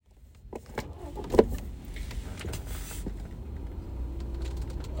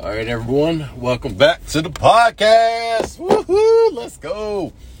All right, everyone. Welcome back to the podcast. Woohoo! Let's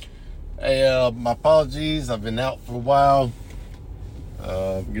go. Hey, my apologies. I've been out for a while.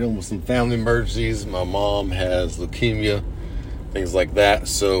 Dealing with some family emergencies. My mom has leukemia, things like that.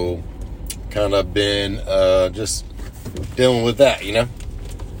 So, kind of been just dealing with that, you know.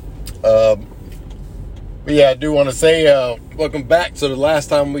 But yeah, I do want to say welcome back. So the last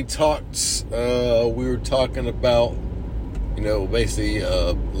time we talked, we were talking about, you know, basically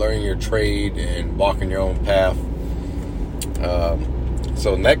learning your trade and walking your own path.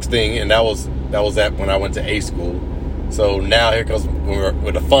 So next thing, and that was that when I went to A school. So now here comes where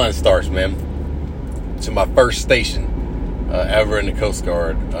the fun starts, man. To my first station ever in the Coast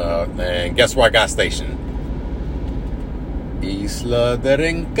Guard, and guess where I got stationed? Isla del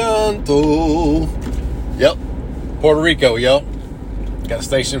Encanto. Yep, Puerto Rico, yo. Got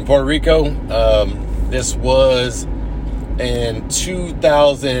stationed in Puerto Rico. This was in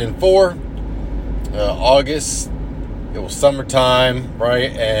 2004, August. It was summertime,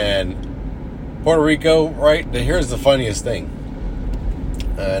 right? And Puerto Rico, right? Here's the funniest thing.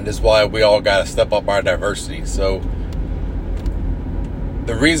 And this is why we all got to step up our diversity. So,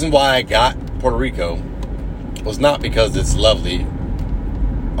 the reason why I got Puerto Rico was not because it's lovely,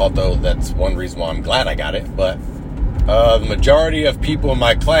 although that's one reason why I'm glad I got it. But the majority of people in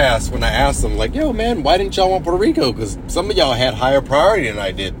my class, when I asked them, like, yo, man, why didn't y'all want Puerto Rico? Because some of y'all had higher priority than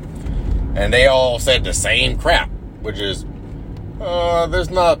I did. And they all said the same crap, which is, there's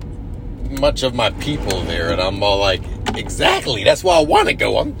not much of my people there. And I'm all like, exactly, that's why I want to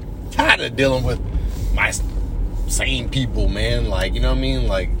go. I'm tired of dealing with my same people, man. Like, you know what I mean?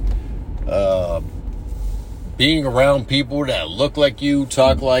 Like, being around people that look like you,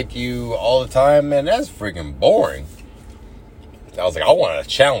 talk like you all the time, man, that's freaking boring. I was like, I want a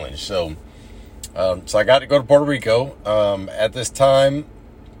challenge. So I got to go to Puerto Rico. At this time,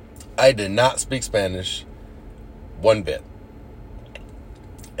 I did not speak Spanish one bit.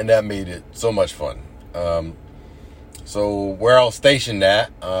 And that made it so much fun. So where I was stationed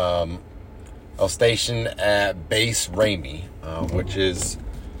at, I was stationed at Base Ramey, which is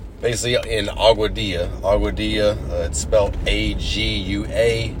basically in Aguadilla. Aguadilla, it's spelled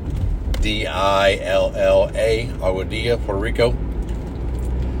Aguadilla, Aguadilla, Puerto Rico.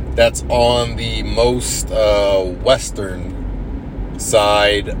 That's on the most western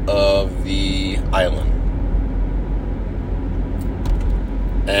side of the island.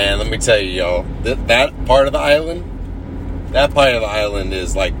 And let me tell you, y'all, that part of the island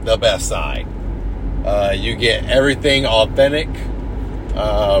is like the best side. You get everything authentic.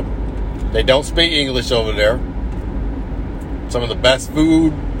 They don't speak English over there. Some of the best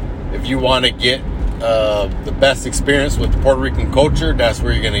food. If you want to get the best experience with Puerto Rican culture, that's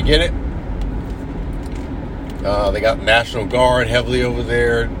where you're going to get it. They got National Guard heavily over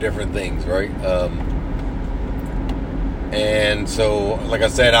there, different things, right? And so, like I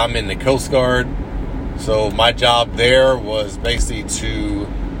said, I'm in the Coast Guard. So my job there was basically to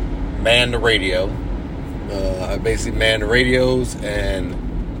man the radio. I basically manned the radios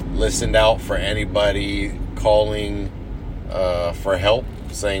and listened out for anybody calling for help,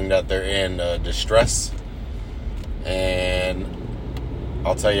 saying that they're in distress. And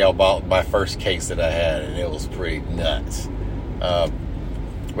I'll tell you about my first case that I had, and it was pretty nuts. But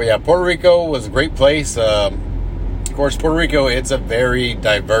yeah, Puerto Rico was a great place. Of course, Puerto Rico, it's a very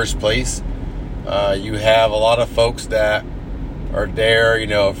diverse place. You have a lot of folks that are there, you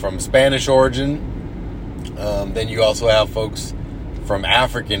know, from Spanish origin. Then you also have folks from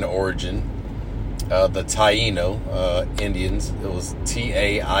African origin, the Taino Indians. It was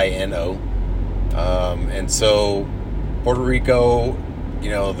Taino. And so Puerto Rico, you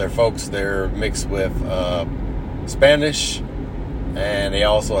know, they're mixed with Spanish, and they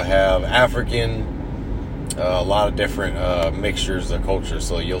also have African, a lot of different mixtures of cultures.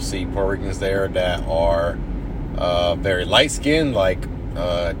 So you'll see Puerto Ricans there that are very light-skinned, like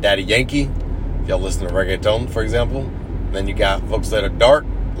Daddy Yankee, if y'all listen to reggaeton, for example. Then you got folks that are dark,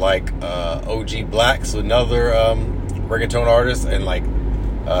 like OG Blacks, another reggaeton artist, and like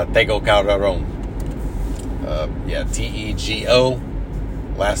Tego Calderon. Tego,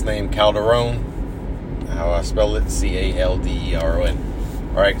 last name Calderon, how I spell it, Calderon.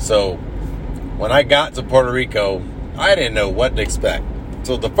 Alright, so when I got to Puerto Rico, I didn't know what to expect.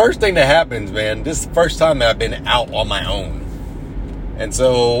 So the first thing that happens, man, this is the first time that I've been out on my own. And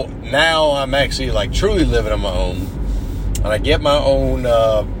so now I'm actually like truly living on my own. And I get my own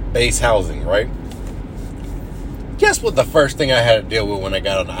base housing, right? Guess what the first thing I had to deal with when I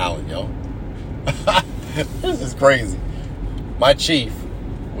got on the island, y'all? This is crazy. My chief,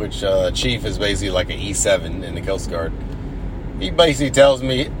 which chief is basically like an E7 in the Coast Guard, he basically tells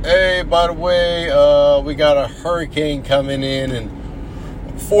me, hey, by the way, we got a hurricane coming in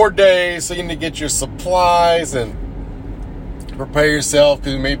 4 days, so you need to get your supplies and prepare yourself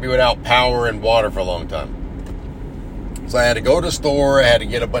because you may be without power and water for a long time. So I had to go to the store, I had to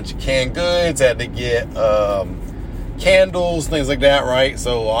get a bunch of canned goods, I had to get candles, things like that, right?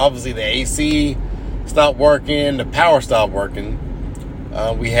 So obviously the AC stopped working, the power stopped working.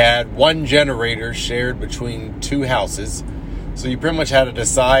 We had one generator shared between two houses. So you pretty much had to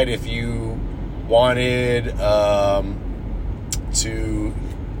decide if you wanted to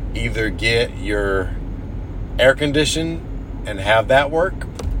either get your air condition and have that work,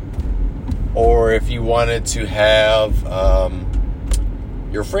 or if you wanted to have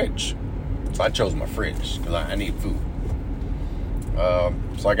your fridge. So I chose my fridge because I need food.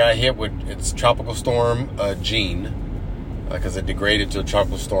 So I got hit with its tropical storm Jean, because it degraded to a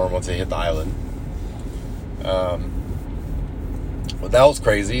tropical storm once it hit the island. But that was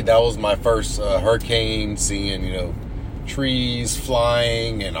crazy. That was my first hurricane, seeing, trees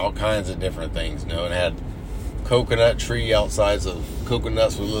flying and all kinds of different things, and it had coconut tree outsides of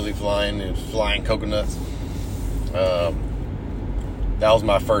coconuts were literally flying and flying coconuts. That was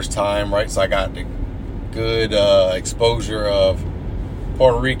my first time, right? So I got the good exposure of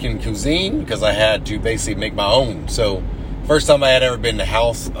Puerto Rican cuisine because I had to basically make my own. So first time I had ever been in the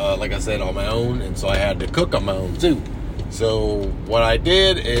house, like I said, on my own, and so I had to cook on my own too. So what I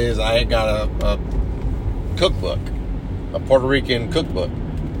did is I got a cookbook, a Puerto Rican cookbook,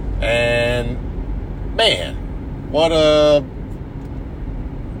 and man, what a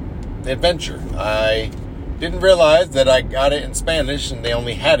adventure. I didn't realize that I got it in Spanish and they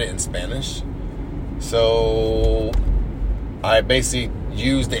only had it in Spanish. So I basically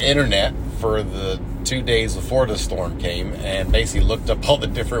used the internet for the 2 days before the storm came and basically looked up all the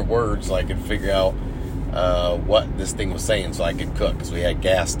different words so I could figure out what this thing was saying so I could cook, because we had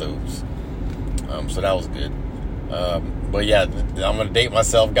gas stoves. So that was good. But yeah, I'm going to date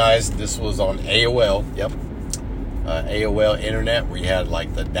myself, guys. This was on AOL. Yep. AOL internet, where you had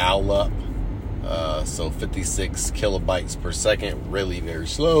like the dial-up. So 56 kilobytes per second. Really very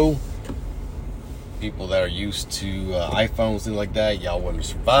slow. People that are used to iPhones, things like that, y'all wouldn't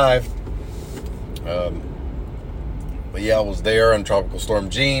survive. But yeah, I was there on Tropical Storm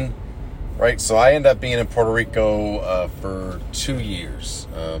Jean. Right, so I ended up being in Puerto Rico for 2 years.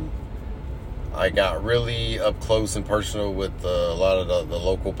 I got really up close and personal with a lot of the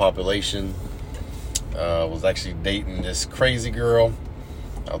local population. Was actually dating this crazy girl.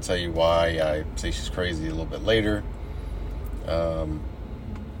 I'll tell you why I say she's crazy a little bit later.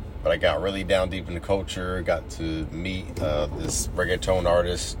 But I got really down deep in the culture. Got to meet this reggaeton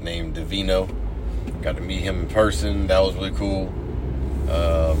artist named Divino. Got to meet him in person. That was really cool.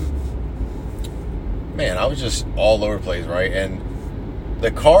 Man, I was just all over the place, right? And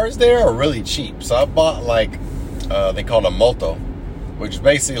the cars there are really cheap. So I bought they call it a moto, which is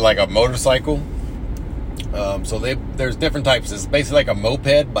basically like a motorcycle. So there's different types. It's basically like a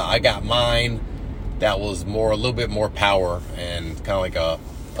moped, but I got mine that was a little bit more power and kind of like a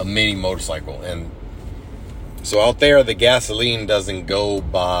mini motorcycle. And so out there, the gasoline doesn't go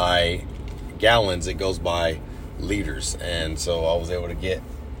by gallons, it goes by liters. And so I was able to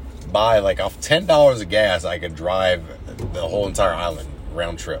buy like off $10 of gas, I could drive the whole entire island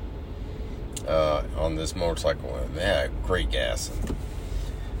round trip on this motorcycle. And they had great gas. And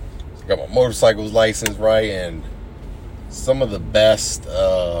got my motorcycle's license, right? And some of the best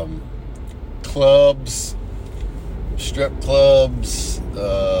clubs, strip clubs,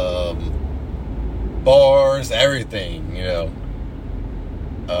 bars, everything,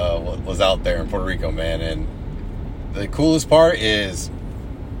 was out there in Puerto Rico, man. And the coolest part is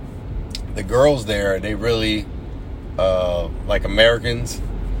the girls there, they really like Americans.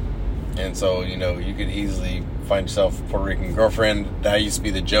 And so, you could easily find yourself a Puerto Rican girlfriend. That used to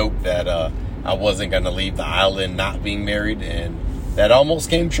be the joke that I wasn't going to leave the island not being married. And that almost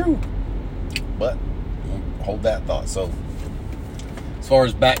came true. But hold that thought. So as far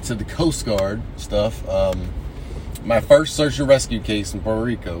as back to the Coast Guard stuff, my first search and rescue case in Puerto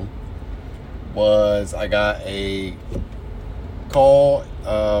Rico was I got a call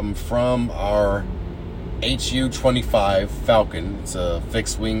from our HU-25 Falcon. It's a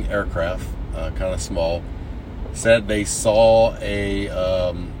fixed wing aircraft, kind of small. Said they saw a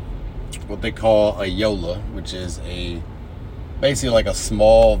what they call a Yola, which is basically like a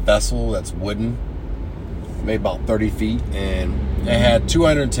small vessel that's wooden, maybe about 30 feet, and it had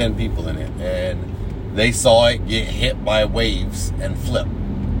 210 people in it, and they saw it get hit by waves and flip.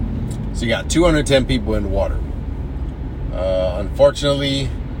 So you got 210 people in the water. Unfortunately,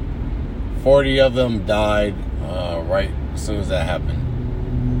 40 of them died right as soon as that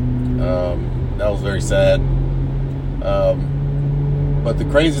happened. That was very sad. But the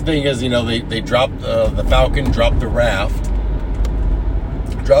crazy thing is, they dropped the Falcon, dropped the raft,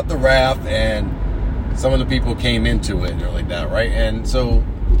 and some of the people came into it and like that, right? And so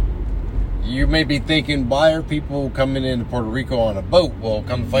you may be thinking, why are people coming into Puerto Rico on a boat? Well,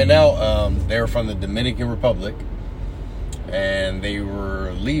 come to find out, they're from the Dominican Republic, and they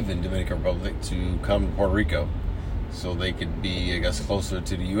were leaving Dominican Republic to come to Puerto Rico, so they could be, I guess, closer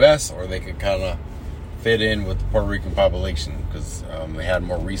to the U.S., or they could kind of fit in with the Puerto Rican population, because they had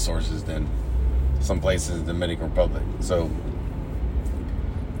more resources than some places in the Dominican Republic. So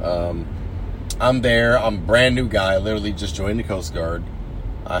I'm there. I'm a brand new guy. I literally just joined the Coast Guard.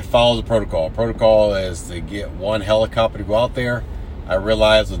 I follow the protocol. Protocol is to get one helicopter to go out there. I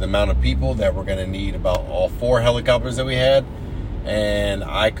realized with the amount of people that we're going to need about all 4 helicopters that we had, and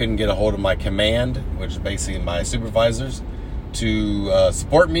I couldn't get a hold of my command, which is basically my supervisors, to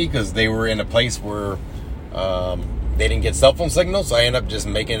support me, because they were in a place where they didn't get cell phone signals. So I ended up just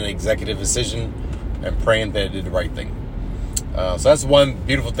making an executive decision and praying that I did the right thing. So that's one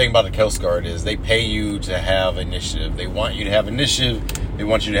beautiful thing about the Coast Guard, is they pay you to have initiative. They want you to have initiative. They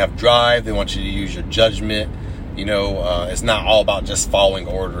want you to have drive. They want you to use your judgment. It's not all about just following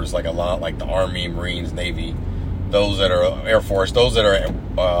orders like a lot like the Army, Marines, Navy, those that are Air Force, those that are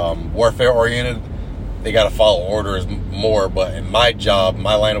warfare oriented. They got to follow orders more. But in my job,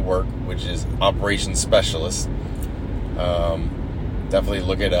 my line of work, which is operations specialist, definitely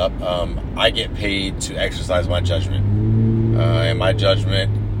look it up. I get paid to exercise my judgment, and my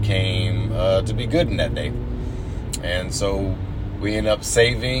judgment came to be good in that day. And so we end up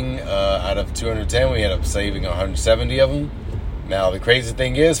saving, out of 210, we end up saving 170 of them. Now, the crazy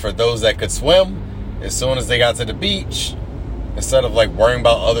thing is, for those that could swim, as soon as they got to the beach, instead of like worrying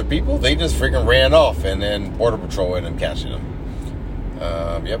about other people, they just freaking ran off, and then Border Patrol ended up catching them.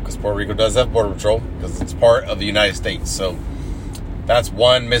 Because Puerto Rico does have Border Patrol, because it's part of the United States. So that's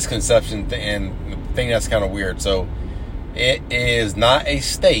one misconception, and the thing that's kind of weird. So it is not a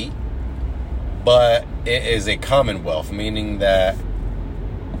state, but it is a commonwealth, meaning that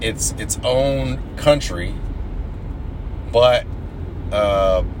it's its own country, but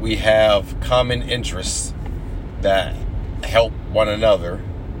we have common interests that help one another,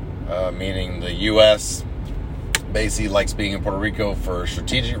 meaning the U.S. basically likes being in Puerto Rico for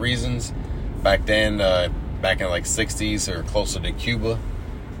strategic reasons. Back then, back in like 60s, or closer to Cuba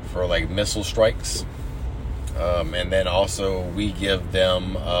for like missile strikes. And then also we give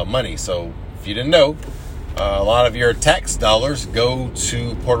them money. So if you didn't know, a lot of your tax dollars go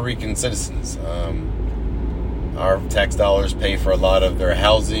to Puerto Rican citizens. Our tax dollars pay for a lot of their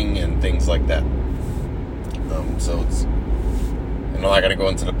housing and things like that. So it's, I'm not going to go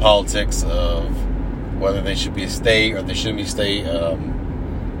into the politics of whether they should be a state or they shouldn't be a state.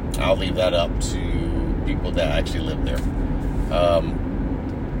 I'll leave that up to people that actually live there.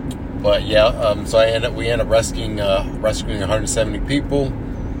 But yeah, so we end up rescuing 170 people.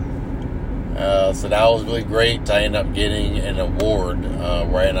 So that was really great. I ended up getting an award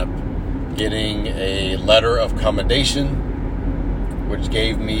where I ended up getting a letter of commendation, which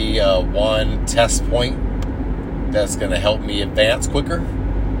gave me one test point that's going to help me advance quicker.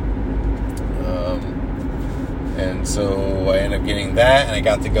 And so I ended up getting that, and I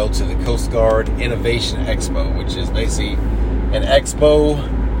got to go to the Coast Guard Innovation Expo, which is basically an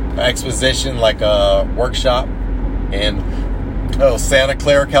exposition, like a workshop in Santa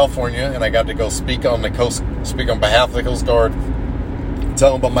Clara, California, and I got to go speak on behalf of the Coast Guard,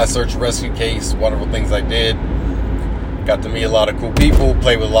 tell them about my search and rescue case, wonderful things I did. Got to meet a lot of cool people,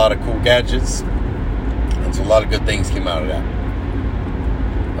 play with a lot of cool gadgets, and so a lot of good things came out of that.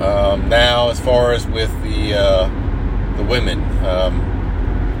 Now, as far as with the women,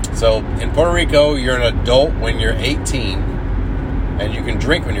 so in Puerto Rico, you're an adult when you're 18, and you can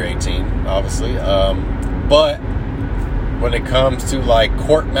drink when you're 18, obviously. But when it comes to like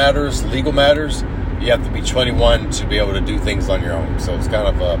court matters, legal matters, you have to be 21 to be able to do things on your own. So it's kind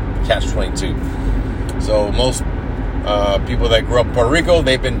of a catch-22. So most people that grew up in Puerto Rico,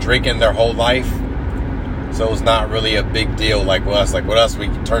 they've been drinking their whole life. So it's not really a big deal like with us. Like with us, we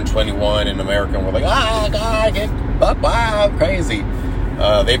turn 21 in America and we're like, I'm crazy.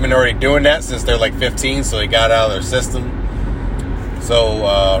 They've been already doing that since they're like 15, so they got out of their system.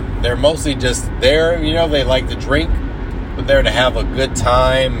 So they're mostly just there, they like to drink, but they're to have a good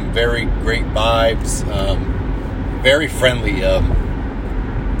time, very great vibes, very friendly.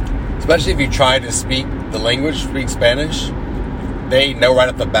 Especially if you try to speak the language, speak Spanish. They know right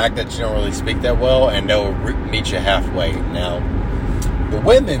off the back that you don't really speak that well, and they'll meet you halfway. Now, the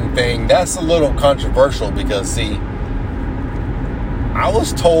women thing, that's a little controversial because, see, I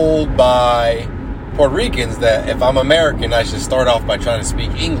was told by Puerto Ricans that if I'm American, I should start off by trying to speak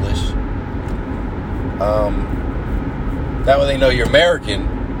English. That way they know you're American,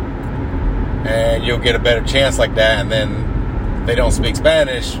 and you'll get a better chance like that. And then if they don't speak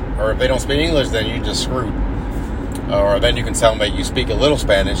Spanish, or if they don't speak English, then you're just screwed. Or then you can tell them that you speak a little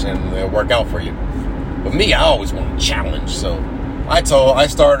Spanish, and it'll work out for you. But me, I always want to challenge, so I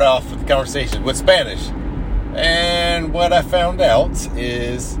started off with the conversation with Spanish. And what I found out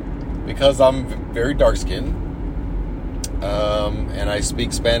is, because I'm very dark-skinned, and I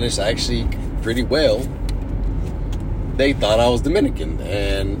speak Spanish actually pretty well, they thought I was Dominican.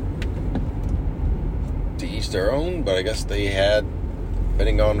 And to each their own, but I guess they had,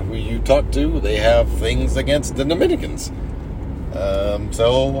 depending on who you talk to, they have things against the Dominicans.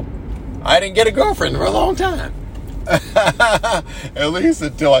 So I didn't get a girlfriend for a long time. At least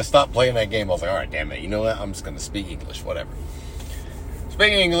until I stopped playing that game. I was like, all right, damn it, you know what? I'm just going to speak English, whatever.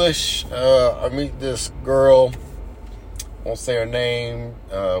 Speaking English, I meet this girl. Won't say her name.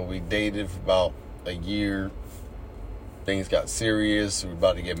 We dated for about a year. Things got serious. We were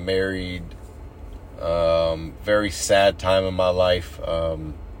about to get married. Very sad time in my life,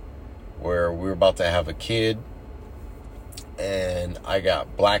 where we were about to have a kid, and I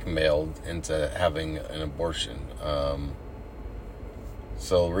got blackmailed into having an abortion.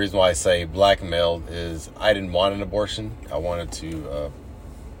 So the reason why I say blackmailed is I didn't want an abortion. I wanted to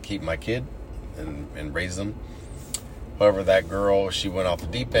keep my kid and raise them. However, that girl, she went off the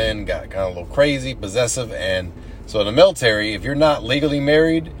deep end, got kind of a little crazy, possessive, and so in the military, if you're not legally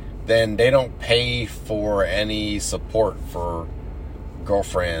married, then they don't pay for any support for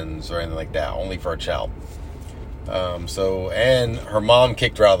girlfriends or anything like that, only for a child. And her mom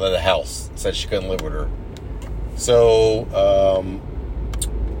kicked her out of the house, said she couldn't live with her. So,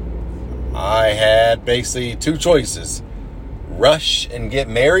 I had basically two choices. Rush and get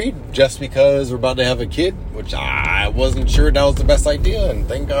married just because we're about to have a kid, which I wasn't sure that was the best idea, and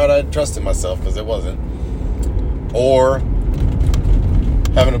thank God I trusted myself, because it wasn't. Or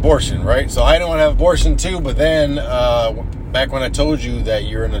have an abortion, right? So I don't want to have an abortion too, but then back when I told you that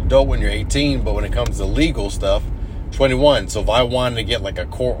you're an adult when you're 18, but when it comes to legal stuff, 21. So if I wanted to get like a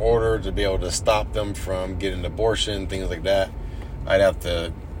court order to be able to stop them from getting an abortion, things like that, I'd have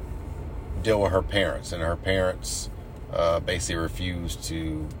to deal with her parents, and her parents basically refused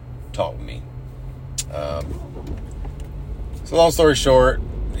to talk with me. So long story short,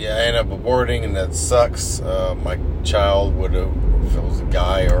 yeah, I ended up aborting, and that sucks. My child would have, if it was a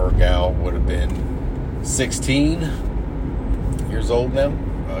guy or a gal, would have been 16 years old now,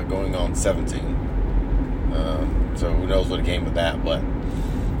 going on 17. So who knows what came with that, but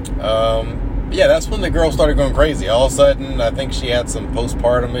yeah, that's when the girl started going crazy. All of a sudden, I think she had some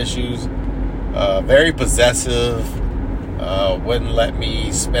postpartum issues, very possessive, wouldn't let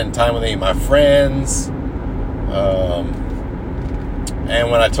me spend time with any of my friends, and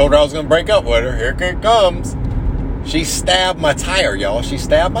when I told her I was going to break up with her, here it comes. She stabbed my tire, y'all. She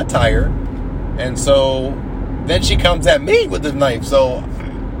stabbed my tire. And so then she comes at me with the knife. So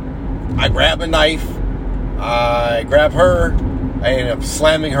I grab a knife. I grab her. I end up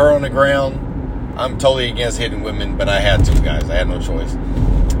slamming her on the ground. I'm totally against hitting women, but I had to, guys. I had no choice.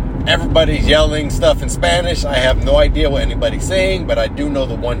 Everybody's yelling stuff in Spanish. I have no idea what anybody's saying, but I do know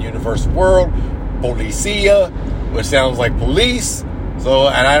the one universal word, policía, which sounds like police. So,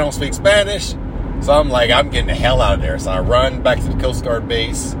 and I don't speak Spanish. So I'm like, I'm getting the hell out of there. So I run back to the Coast Guard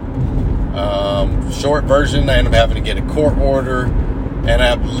base. Short version, I end up having to get a court order. And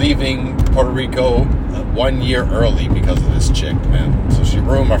I'm leaving Puerto Rico 1 year early because of this chick, man. So she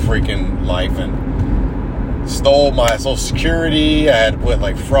ruined my freaking life and stole my Social Security. I had to put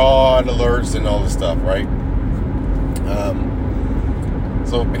like fraud alerts and all this stuff, right?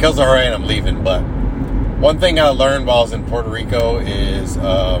 So because of her, I end up leaving. But one thing I learned while I was in Puerto Rico is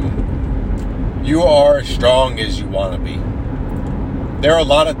you are as strong as you want to be. There are a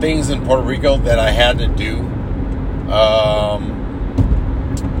lot of things in Puerto Rico that I had to do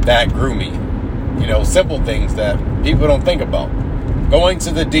that grew me. You know, simple things that people don't think about. Going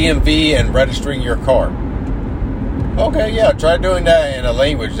to the DMV and registering your car. Okay, yeah, try doing that in a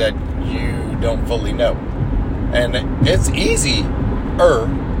language that you don't fully know. And it's easier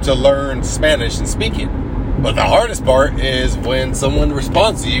to learn Spanish and speak it. But the hardest part is when someone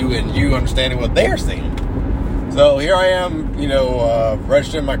responds to you and you understanding what they're saying. So here I am,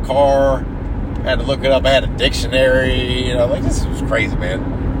 registering my car. Had to look it up. I had a dictionary. This was crazy,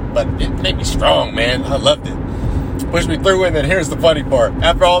 man. But it made me strong, man. I loved it. Pushed me through it. And then here's the funny part.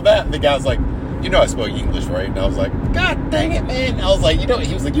 After all that, the guy was like, I spoke English, right? And I was like, God dang it, man. I was like, he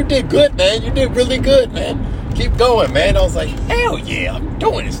was like, you did good, man. You did really good, man. keep going, man. I was like, hell yeah, I'm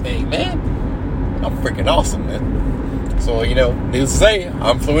doing this thing, man. I'm freaking awesome, man. So, needless to say,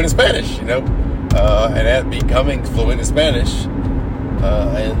 I'm fluent in Spanish, and at becoming fluent in Spanish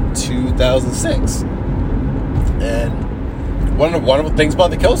in 2006. And one of the wonderful things about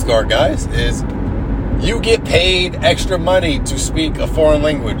the Coast Guard, guys, is you get paid extra money to speak a foreign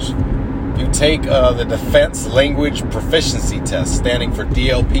language. You take the Defense Language Proficiency Test, standing for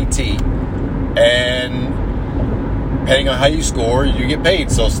DLPT, and depending on how you score, you get paid.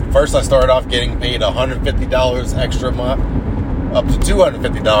 So first I started off getting paid $150 extra a month, up to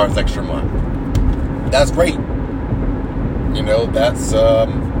 $250 extra a month. That's great. That's,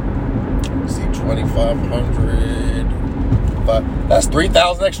 let's see, $2,500. That's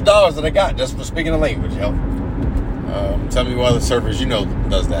 $3,000 extra that I got just for speaking a language, Tell me what other service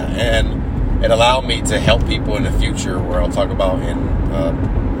does that. And it allowed me to help people in the future, where I'll talk about in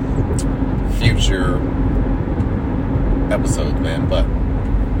future episodes, man. But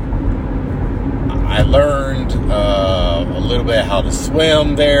I learned a little bit how to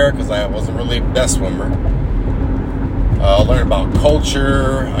swim there, because I wasn't really the best swimmer. I learned about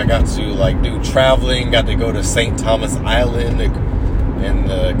culture. I got to do traveling. Got to go to St. Thomas Island in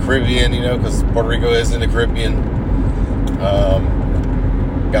the Caribbean, because Puerto Rico is in the Caribbean.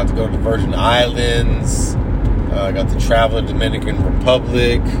 Got to go to the Virgin Islands. Got to travel to Dominican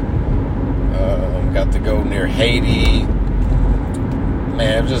Republic. Got to go near Haiti.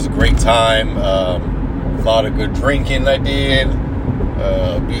 Man, it was just a great time. A lot of good drinking I did.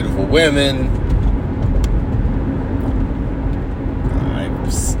 Beautiful women.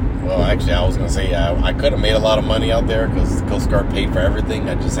 Actually, I was going to say I could have made a lot of money out there, because the Coast Guard paid for everything.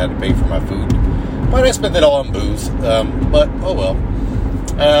 I just had to pay for my food. But I spent it all on booze. But, oh well.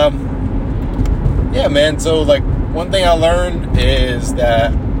 Yeah, man. So, one thing I learned is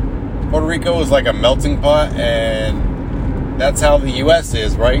that Puerto Rico is like a melting pot, and that's how the U.S.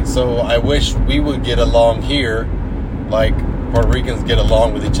 is, right? So I wish we would get along here like Puerto Ricans get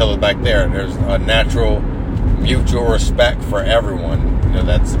along with each other back there. There's a natural mutual respect for everyone.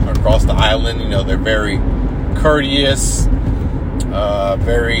 That's across the island. They're very courteous,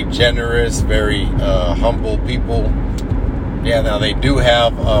 very generous, very humble people. Yeah, now they do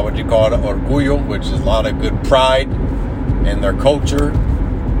have what you call orgullo, which is a lot of good pride in their culture.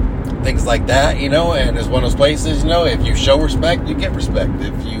 Things like that, and it's one of those places, if you show respect, you get respect.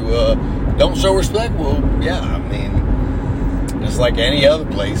 If you don't show respect, well, yeah, I mean, just like any other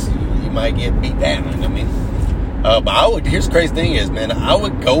place, you might get beat down, but here's the crazy thing is, man, I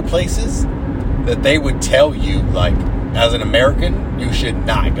would go places that they would tell you, as an American, you should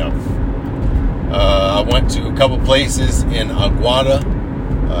not go. I went to a couple places in Aguada,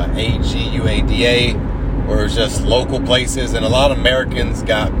 Aguada, where it's just local places, and a lot of Americans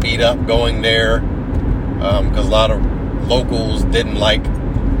got beat up going there, because a lot of locals didn't like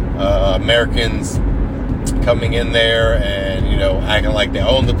Americans coming in there and acting like they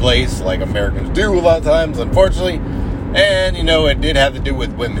own the place, like Americans do a lot of times, unfortunately. And it did have to do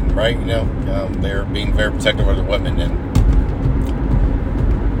with women, right? They're being very protective of the women, and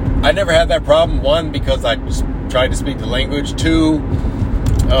I never had that problem. One, because I just tried to speak the language. Two,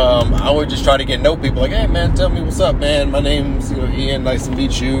 I would just try to get to know people. Like, hey, man, tell me what's up, man. My name's Ian. Nice to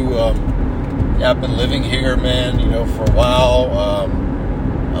meet you. I've been living here, man, for a while.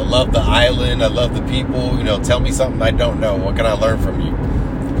 I love the island. I love the people. Tell me something I don't know. What can I learn from you?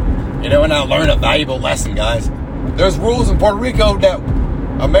 And I learned a valuable lesson, guys. There's rules in Puerto Rico that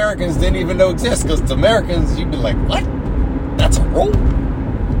Americans didn't even know exist. Because to Americans, you'd be like, what? That's a rule?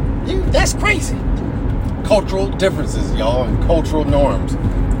 That's crazy. Cultural differences, y'all, and cultural norms.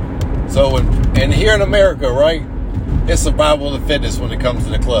 So, and here in America, right, it's survival of the fittest when it comes to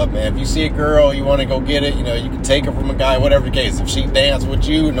the club, man. If you see a girl, you want to go get it, you can take her from a guy, whatever the case. If she dance with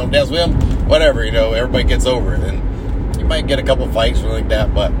you, don't dance with him, whatever, everybody gets over it. And you might get a couple fights or like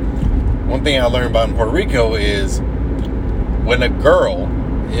that, but one thing I learned about in Puerto Rico is when a girl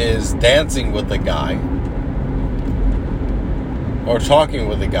is dancing with a guy or talking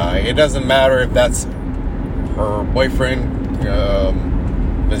with a guy, it doesn't matter if that's her boyfriend,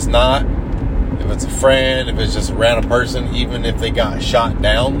 if it's not, if it's a friend, if it's just a random person, even if they got shot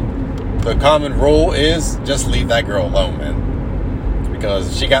down, the common rule is just leave that girl alone, man.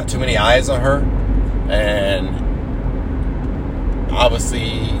 Because she got too many eyes on her, and obviously,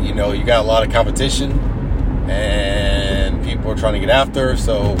 you got a lot of competition, and people are trying to get after her,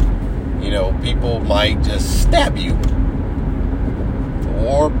 so, people might just stab you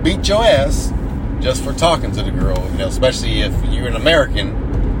or beat your ass just for talking to the girl, especially if you're an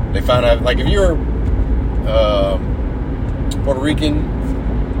American. They find out, if you're Puerto Rican,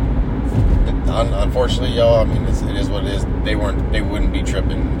 unfortunately, y'all, I mean, it is what it is. They wouldn't be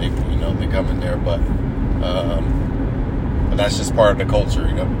tripping. They come in there, but that's just part of the culture,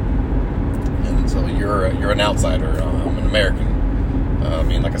 And so you're an outsider. I'm an American. I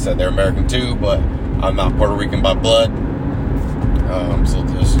mean, like I said, they're American too, but I'm not Puerto Rican by blood. So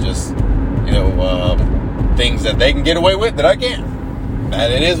there's just, things that they can get away with that I can't.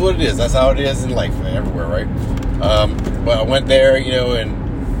 And it is what it is. That's how it is in life everywhere, right? But I went there,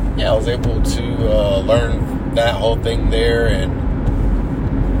 and I was able to learn that whole thing there, and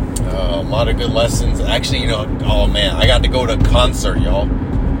a lot of good lessons. Actually, oh man, I got to go to a concert, y'all.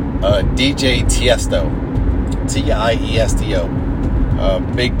 DJ Tiesto, Tiesto.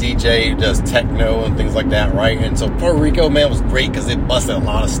 Big DJ who does techno and things like that, right? And so Puerto Rico, man, was great because it busted a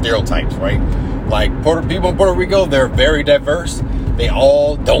lot of stereotypes, right? Like people in Puerto Rico, they're very diverse. They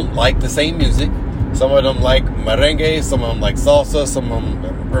all don't like the same music. Some of them like merengue, some of them like salsa, some of them,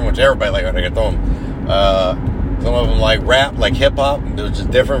 pretty much everybody like reggaeton. Some of them like rap, like hip hop, they're just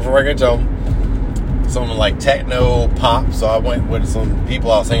different from reggaeton. Some of them like techno, pop. So I went with some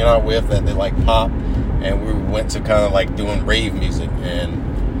people I was hanging out with that they like pop, and we went to kind of like doing rave music. And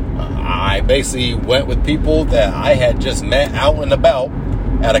I basically went with people that I had just met out and about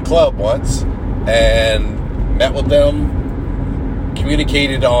at a club once, and met with them,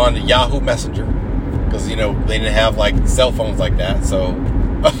 communicated on Yahoo Messenger, because they didn't have like cell phones like that, so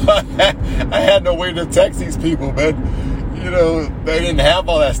I had no way to text these people, man. They didn't have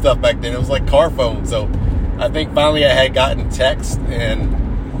all that stuff back then. It was like car phones. So I think finally I had gotten text, and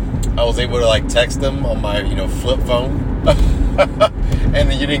I was able to like text them on my flip phone. And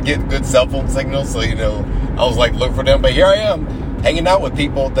then you didn't get good cell phone signal, so I was like looking for them. But here I am hanging out with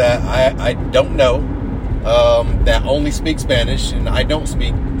people that I don't know, that only speak Spanish, and I don't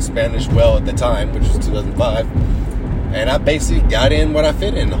speak Spanish well at the time, which was 2005. And I basically got in what I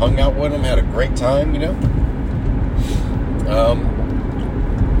fit in, hung out with them, had a great time,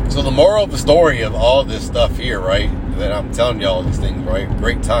 So the moral of the story of all this stuff here, right, that I'm telling you all these things, right,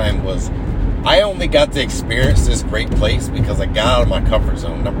 great time, was I only got to experience this great place because I got out of my comfort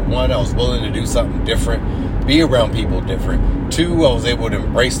zone. Number one, I was willing to do something different, be around people different. Two, I was able to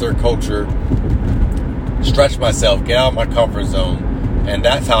embrace their culture, stretch myself, get out of my comfort zone, and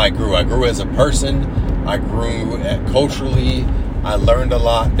that's how I grew. I grew as a person. I grew culturally. I learned a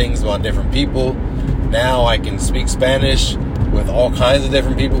lot of things about different people. Now I can speak Spanish with all kinds of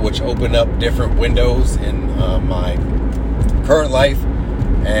different people, which opened up different windows in my current life.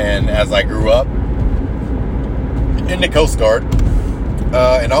 And as I grew up in the Coast Guard,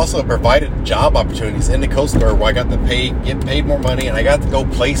 and also provided job opportunities in the Coast Guard where I got to get paid more money, and I got to go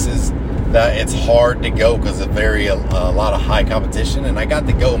places that it's hard to go because of a lot of high competition. And I got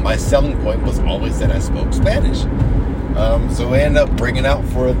to go, and my selling point was always that I spoke Spanish. So I ended up bringing out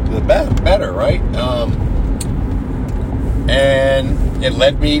for the better, right? And it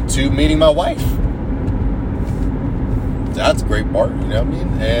led me to meeting my wife. That's a great part, you know what I mean?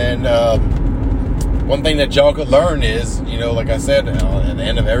 And one thing that y'all could learn is, like I said, at the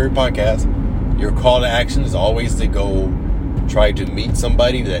end of every podcast, your call to action is always to go try to meet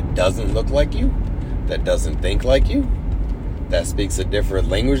somebody that doesn't look like you, that doesn't think like you, that speaks a different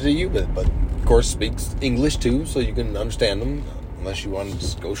language than you, but of course speaks English too, so you can understand them, unless you want to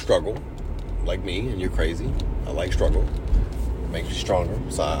just go struggle like me and you're crazy. I like struggle. It makes me stronger,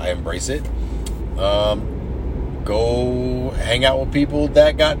 so I embrace it. Go hang out with people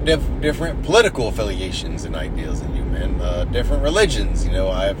that got different political affiliations and ideas than you, man. Different religions.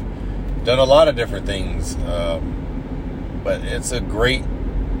 I've done a lot of different things. But it's a great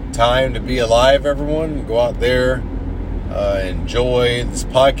time to be alive, everyone. Go out there, enjoy this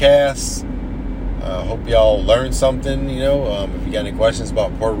podcast. Hope y'all learned something, If you got any questions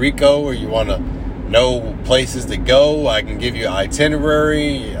about Puerto Rico, or you want to know places to go, I can give you an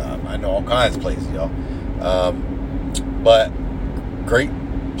itinerary. I know all kinds of places, y'all. But great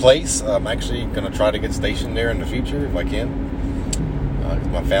place. I'm actually going to try to get stationed there in the future if I can. Because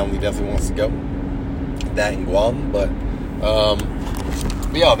my family definitely wants to go. That in Guam. But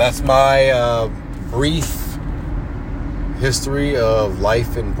yeah, that's my brief history of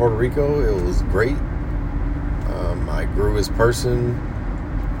life in Puerto Rico. It was great. I grew as a person.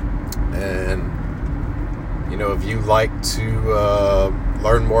 And, if you'd like to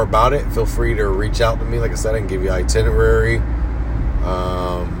learn more about it, feel free to reach out to me. Like I said, I can give you itinerary.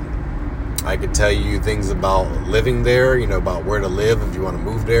 I could tell you things about living there, about where to live if you want to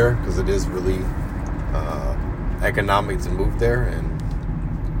move there, because it is really economic to move there. And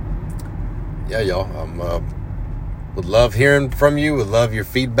yeah, y'all, would love hearing from you, would love your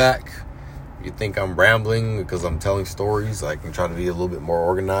feedback. you think I'm rambling because I'm telling stories, I can try to be a little bit more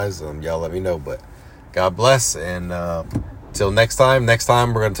organized. Y'all let me know. But God bless. And till next time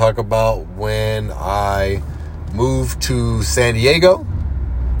we're going to talk about when I moved to San Diego,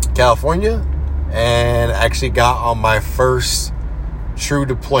 California, and actually got on my first true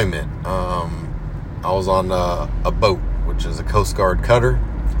deployment. I was on a boat, which is a Coast Guard cutter,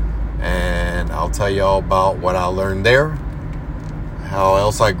 and I'll tell you all about what I learned there, how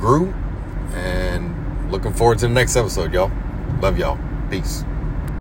else I grew, and looking forward to the next episode, y'all. Love y'all. Peace.